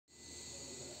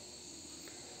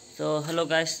So hello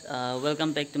guys,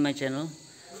 welcome back to my channel.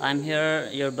 I'm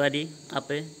here, your buddy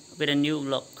Aboi, with a new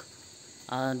vlog.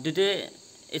 Today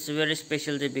it's a very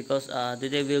special day because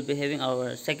today we'll be having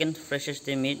our second freshers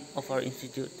day meet of our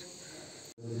institute.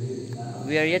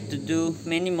 We are yet to do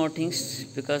many more things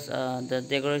because the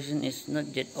decoration is not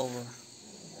yet over.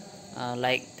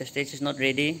 Like the stage is not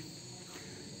ready,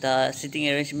 the seating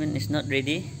arrangement is not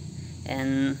ready,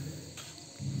 and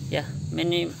yeah,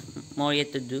 many more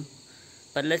yet to do.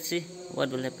 But let's see what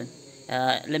will happen.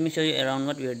 Let me show you around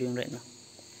what we are doing right now.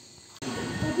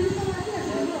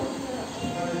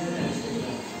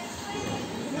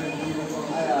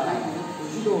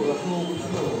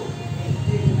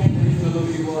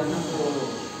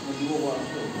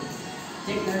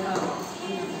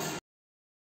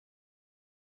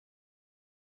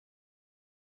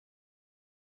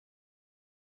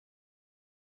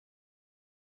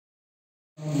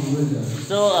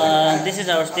 So this is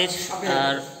our stage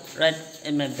right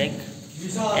in my back,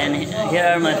 and here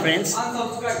are my friends.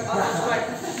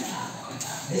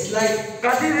 It's like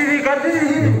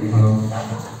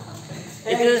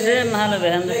Itu saya mahala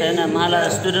behan tu saya na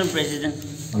mahala student president.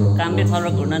 Kami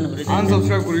follow guna nubri.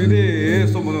 unsubscribe kuri deh,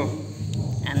 so mana?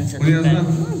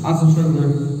 Unsubscribe kuri.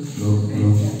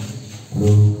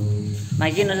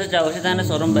 Mungkin nasi jauh sih tanah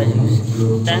showroom baju.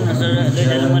 Tanah nasi tu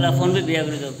jalan malah phone be biar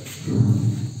kuri tu.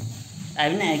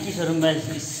 Abi na eki showroom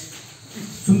baju.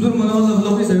 Sundur mana wala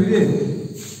vlog is every day.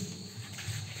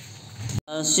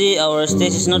 See, our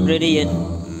stage is not ready yet.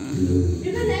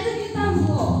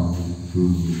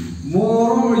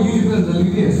 More YouTube dan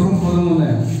lagi showroom follow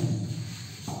mana?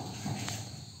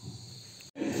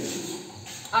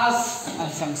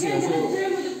 Sanksi.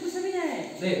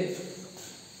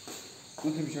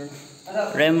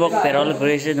 Rainbow perol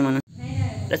kuri mana?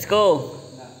 Let's go.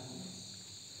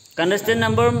 Contestant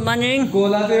number maning.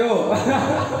 Gola deo.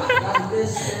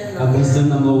 Contestant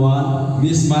number 1,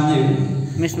 Miss Maning.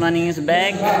 Miss Maning is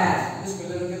back.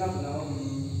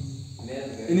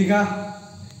 Ini kah?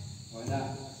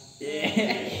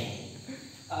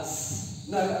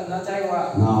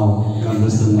 Now,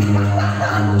 contestant number 1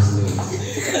 on the stage.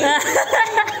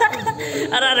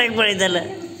 Ara rek padi dala.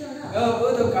 Now,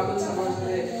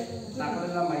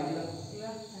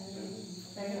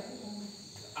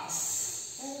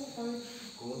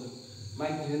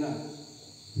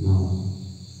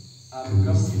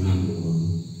 contestant number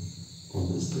 1 on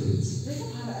the stage.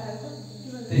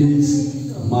 Miss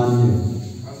Maning.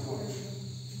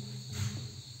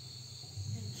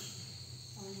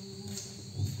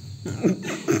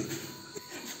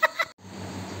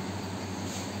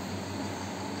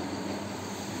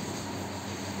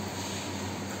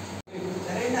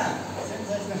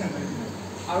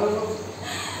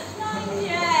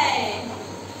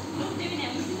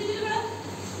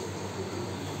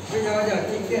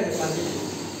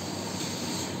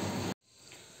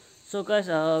 So guys,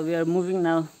 we are moving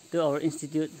now to our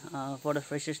institute for the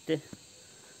freshers day.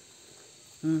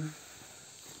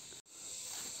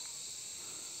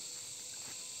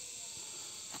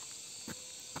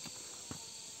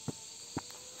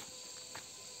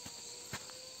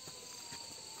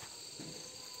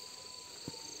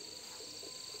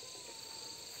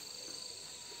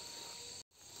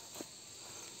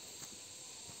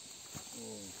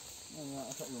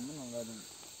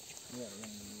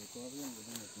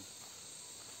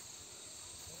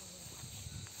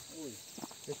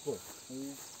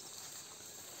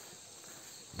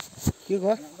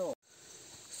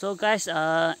 So guys,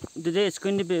 today it's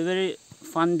going to be a very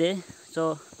fun day,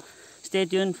 so stay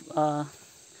tuned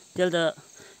till the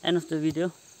end of the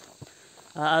video.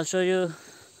 I'll show you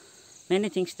many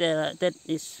things that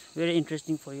is very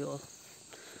interesting for you all.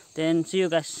 Then see you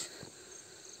guys.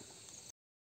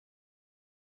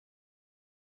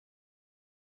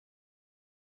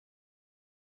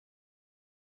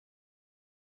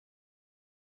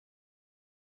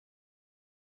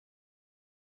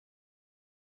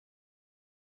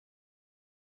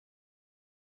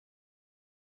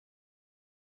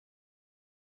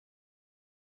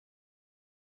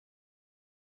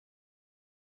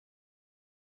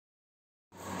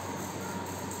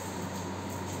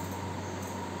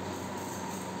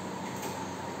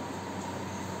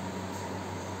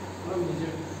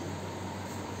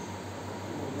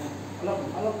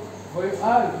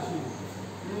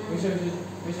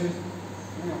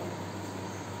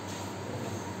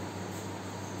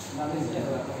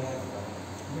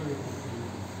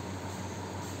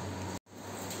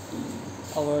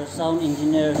 Our sound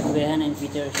engineer Behan and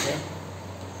Peter is there.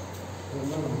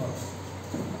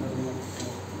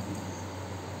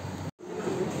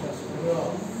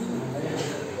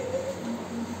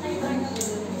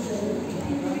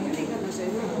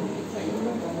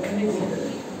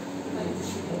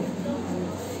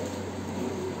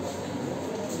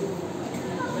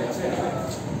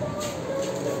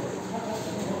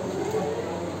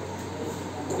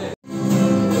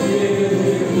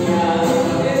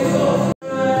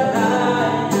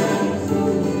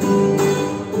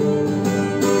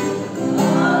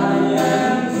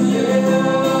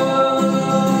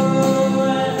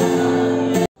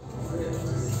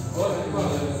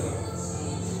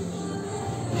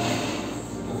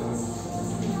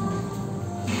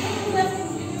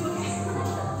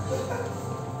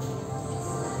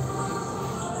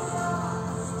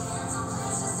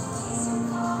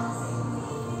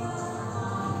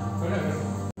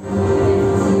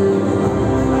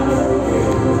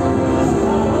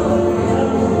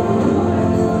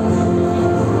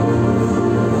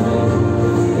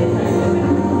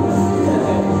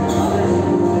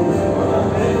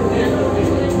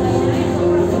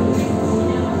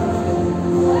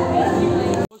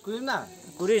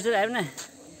 Kuri itu apa nih?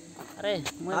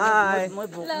 Are,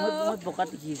 mau buka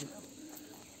tiki.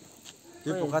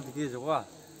 Dia buka tiki juga.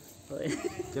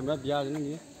 Kamera biar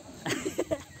ini.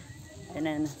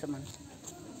 Enak teman.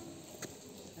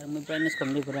 Mau brightness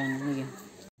kami kurang ini.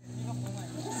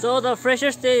 So the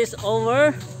freshers day is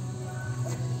over.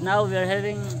 Now we are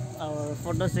having our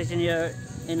photo session here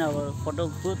in our photo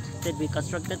booth that we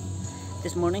constructed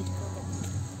this morning.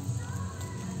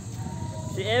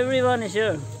 See, everyone is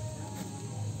here.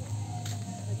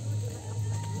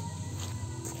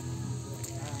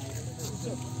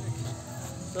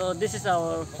 So this is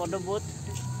our photo booth.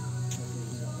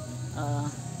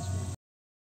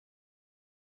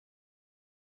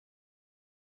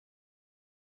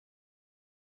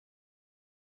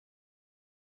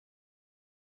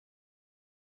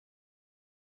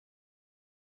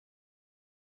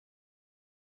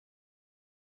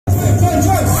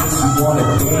 She wanna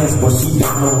dance, but she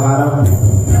don't know how to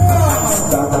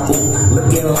stop.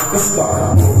 Looking like a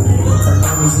star. Her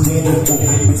name is Jenny,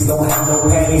 bitch don't have no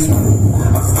panties.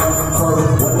 I'm starting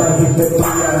curve when I hit the 3,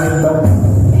 I hit the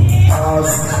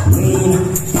pause, lean,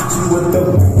 hit you with the.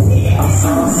 I'm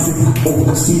saucy,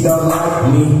 she don't like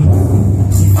me.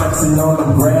 She flexing on the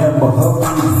gram, but her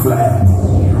booty flat.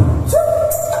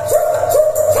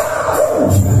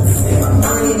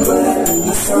 But I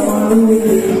need someone with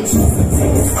it.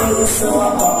 Take a stage, so I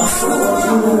bought my soul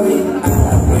jewelry. I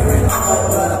wear it all,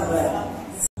 but I'm black.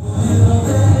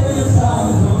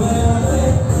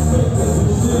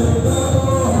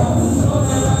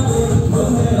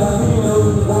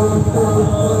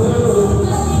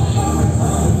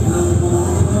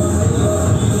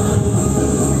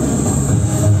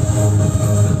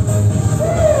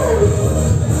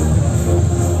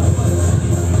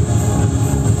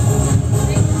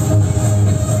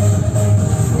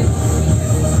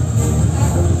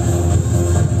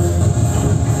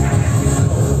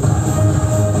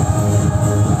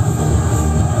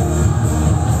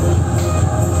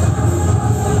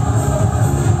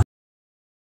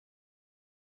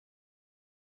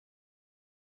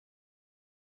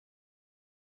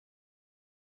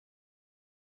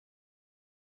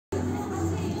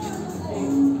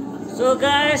 So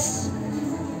guys,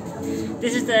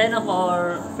 this is the end of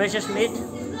our freshers meet.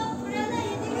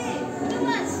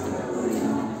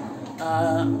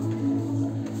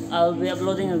 I'll be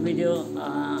uploading a video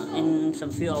in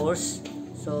some few hours,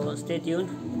 so stay tuned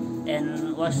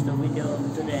and watch the video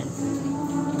to the end.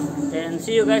 Then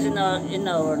see you guys in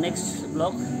our next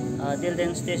vlog. Till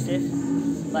then, stay safe.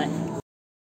 Bye.